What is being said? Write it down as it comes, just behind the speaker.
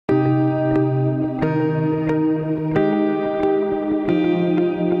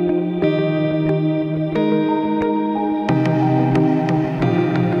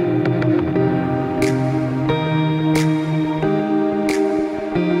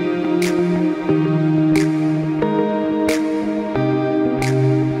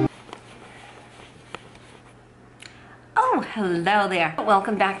there,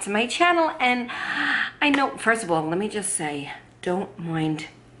 welcome back to my channel. And I know, first of all, let me just say, don't mind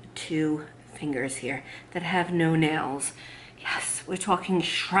 2 fingers here that have no nails. Yes, we're talking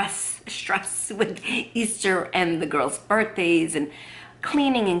stress with Easter and the girls' birthdays and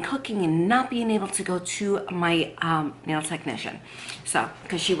cleaning and cooking and not being able to go to my nail technician, so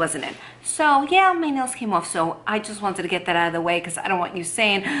because she wasn't in. So yeah, my nails came off, so I just wanted to get that out of the way because I don't want you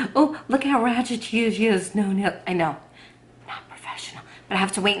saying, oh, look how ratchet she is, no nail. I know, not professional, but I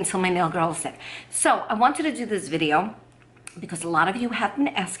have to wait until my nail girl is sick. So I wanted to do this video because a lot of you have been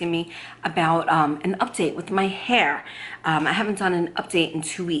asking me about an update with my hair. I haven't done an update in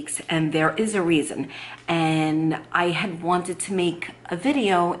 2 weeks, and there is a reason. And I had wanted to make a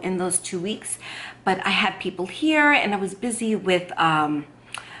video in those 2 weeks, but I had people here, and I was busy with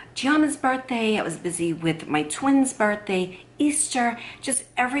Gianna's birthday, I was busy with my twins' birthday, Easter, just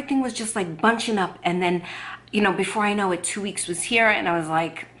everything was just like bunching up. And then, you know, before I know it, 2 weeks was here, and I was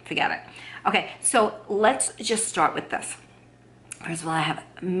like, forget it. Okay, so let's just start with this. First of all, I have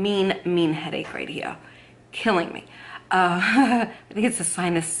a mean headache right here, killing me. I think it's a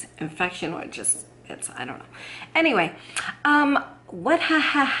sinus infection, or just, I don't know. Anyway,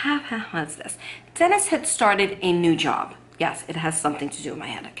 what's this? Dennis had started a new job. Yes, it has something to do with my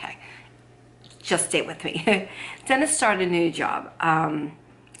head, okay? Just stay with me. Dennis started a new job.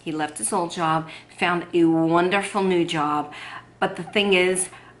 He left his old job, found a wonderful new job, but the thing is,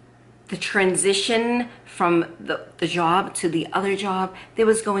 the transition from the job to the other job, there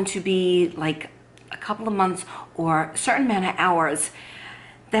was going to be like a couple of months or a certain amount of hours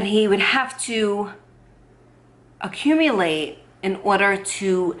that he would have to accumulate in order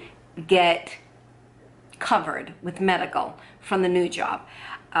to get covered with medical from the new job.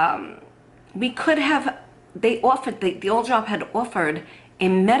 We could have, they offered, the old job had offered a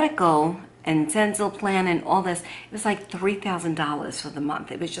medical and dental plan and all this. It was like $3,000 for the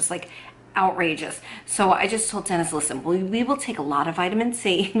month. It was just like outrageous. So I just told Dennis, listen, we will take a lot of vitamin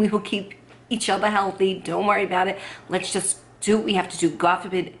C. We will keep each other healthy. Don't worry about it. Let's just do what we have to do. God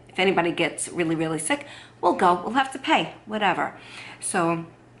forbid, if anybody gets really sick, we'll go. We'll have to pay, whatever. So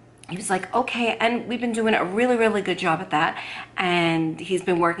he was like, okay. And we've been doing a really good job at that. And he's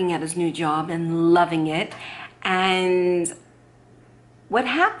been working at his new job and loving it. And what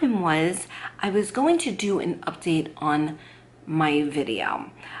happened was, I was going to do an update on my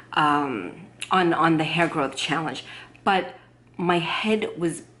video, on the hair growth challenge, but my head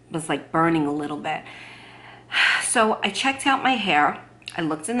was like burning a little bit. So I checked out my hair, I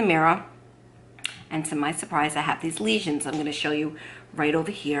looked in the mirror, and to my surprise, I have these lesions. I'm gonna show you right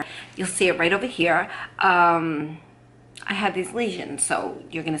over here. You'll see it right over here. I had these lesions, so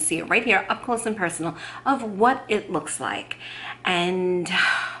you're gonna see it right here, up close and personal, of what it looks like. And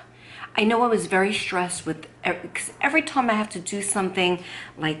I know I was very stressed with, because every time I have to do something,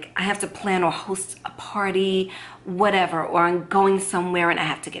 like I have to plan or host a party, whatever, or I'm going somewhere and I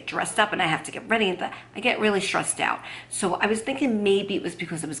have to get dressed up and I have to get ready, and I get really stressed out. So I was thinking maybe it was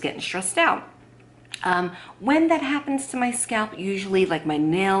because I was getting stressed out. When that happens to my scalp, usually like my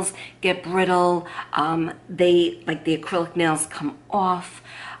nails get brittle, they, like the acrylic nails come off,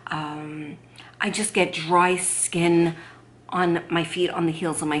 I just get dry skin on my feet, on the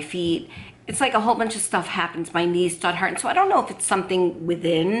heels of my feet. It's like a whole bunch of stuff happens. My knees start hurting. So I don't know if it's something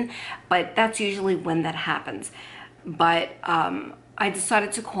within, but that's usually when that happens. But I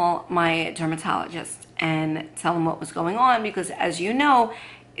decided to call my dermatologist and tell him what was going on, because as you know,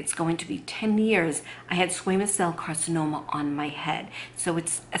 it's going to be 10 years. I had squamous cell carcinoma on my head. So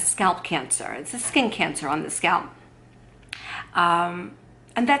it's a scalp cancer. It's a skin cancer on the scalp. And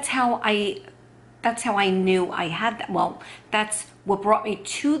that's how I knew I had that. Well, that's what brought me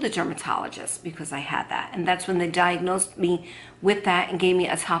to the dermatologist, because I had that. And that's when they diagnosed me with that and gave me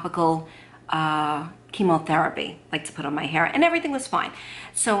a topical chemotherapy, like to put on my hair, and everything was fine.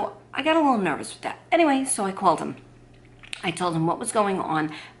 So I got a little nervous with that. Anyway, so I called him. I told him what was going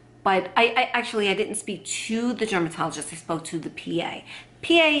on, but I didn't speak to the dermatologist. I spoke to the PA.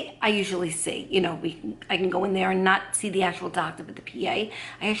 PA I usually see, you know, I can go in there and not see the actual doctor, but the PA, I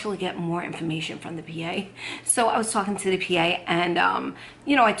actually get more information from the PA. So I was talking to the PA, and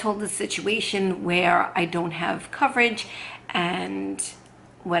you know, I told the situation where I don't have coverage and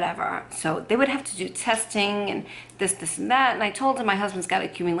whatever. So they would have to do testing and this and that. And I told her my husband's got to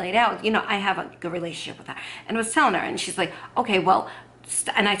accumulate out. You know, I have a good relationship with her. And I was telling her, and she's like, okay, well,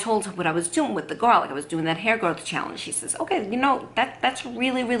 and I told her what I was doing with the garlic. I was doing that hair growth challenge. She says, okay, you know, that's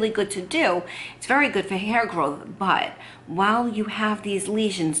really good to do. It's very good for hair growth. But while you have these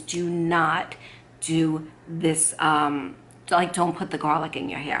lesions, do not do this, like don't put the garlic in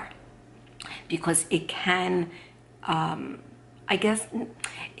your hair, because it can, I guess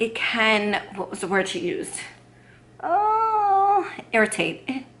it can, what was the word she used? Oh,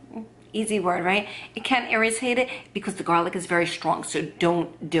 irritate. Easy word, right? It can irritate it because the garlic is very strong, so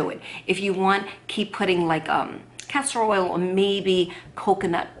don't do it. If you want, keep putting like castor oil or maybe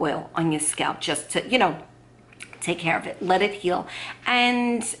coconut oil on your scalp just to, you know, take care of it, let it heal.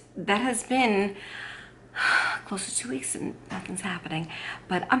 And that has been close to 2 weeks and nothing's happening.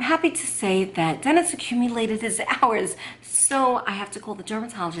 But I'm happy to say that Dennis accumulated his hours, so I have to call the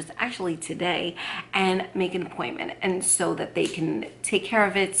dermatologist actually today and make an appointment, and so that they can take care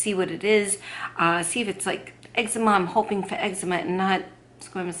of it, see what it is, see if it's like eczema. I'm hoping for eczema and not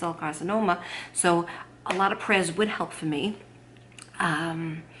squamous cell carcinoma, so a lot of prayers would help for me.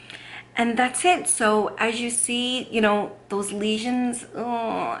 And that's it. So as you see, you know, those lesions,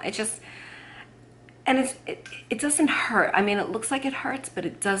 and it doesn't hurt. I mean, it looks like it hurts, but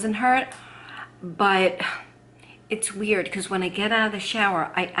it doesn't hurt. But it's weird because when I get out of the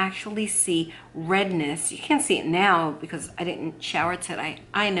shower, I actually see redness. You can't see it now because I didn't shower today.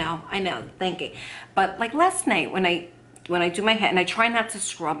 I know, thinking. But like last night when I do my hair, and I try not to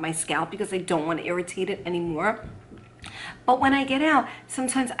scrub my scalp because I don't want to irritate it anymore. But when I get out,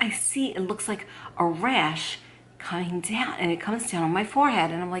 sometimes I see it looks like a rash coming down, and it comes down on my forehead,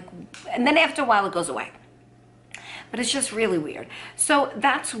 and I'm like, and then after a while it goes away. But it's just really weird. So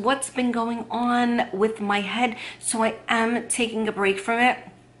that's what's been going on with my head. So I am taking a break from it.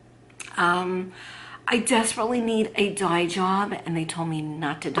 I desperately need a dye job, and they told me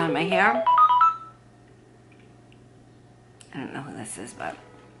not to dye my hair. I don't know who this is, but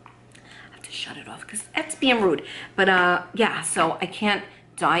I have to shut it off because that's being rude. But yeah, so I can't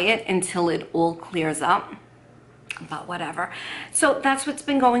dye it until it all clears up. But whatever. So that's what's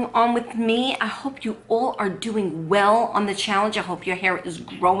been going on with me. I hope you all are doing well on the challenge. I hope your hair is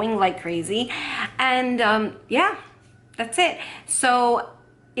growing like crazy. And yeah, that's it. So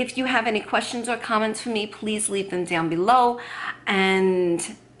if you have any questions or comments for me, please leave them down below.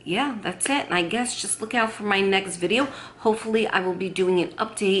 And yeah, that's it. And I guess just look out for my next video. Hopefully I will be doing an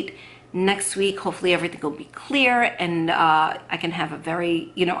update next week. Hopefully everything will be clear, and I can have a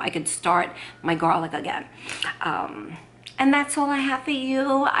very, you know, I could start my garlic again. And that's all I have for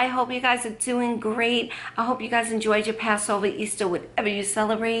you. I hope you guys are doing great. I hope you guys enjoyed your Passover, Easter, whatever you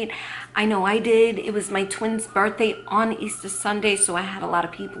celebrate. I know I did. It was my twin's birthday on Easter Sunday, so I had a lot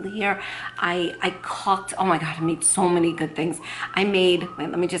of people here. I cooked. Oh my God, I made so many good things. I made, wait,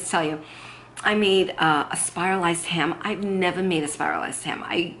 let me just tell you. I made a spiralized ham. I've never made a spiralized ham.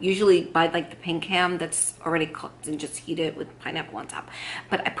 I usually buy like the pink ham that's already cooked and just heat it with pineapple on top.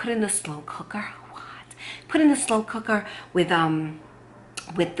 But I put in the slow cooker. What? Put in the slow cooker with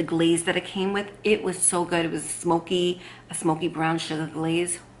the glaze that it came with. It was so good. It was a smoky brown sugar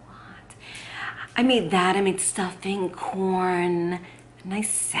glaze. What? I made that. I made stuffing, corn, a nice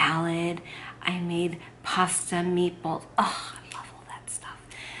salad. I made pasta, meatballs. Oh,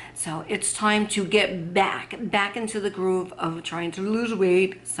 so it's time to get back into the groove of trying to lose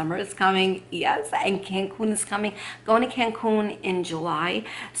weight. Summer is coming, yes, and Cancun is coming. Going to Cancun in July,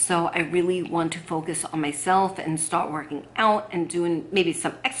 so I really want to focus on myself and start working out and doing maybe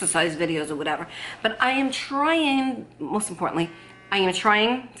some exercise videos or whatever. But I am trying, most importantly,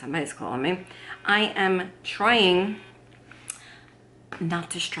 somebody's calling me, I am trying not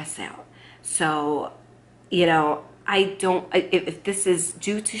to stress out. So, you know, if this is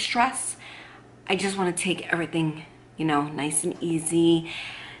due to stress, I just want to take everything, you know, nice and easy,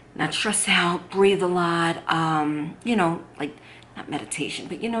 not stress out, breathe a lot, you know, like not meditation,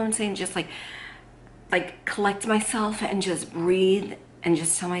 but you know what I'm saying? Just like collect myself and just breathe and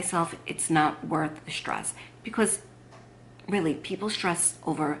just tell myself it's not worth the stress, because really people stress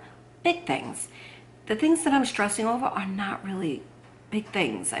over big things. The things that I'm stressing over are not really big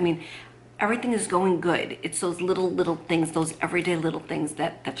things. I mean, everything is going good. It's those little things, those everyday little things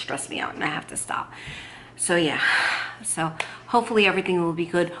that stress me out, and I have to stop. So yeah, so hopefully everything will be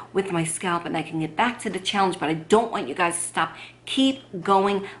good with my scalp and I can get back to the challenge, but I don't want you guys to stop. Keep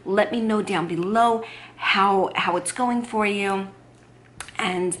going. Let me know down below how it's going for you.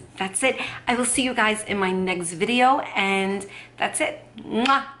 And that's it. I will see you guys in my next video, and that's it.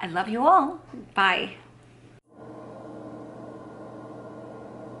 Mwah! I love you all. Bye.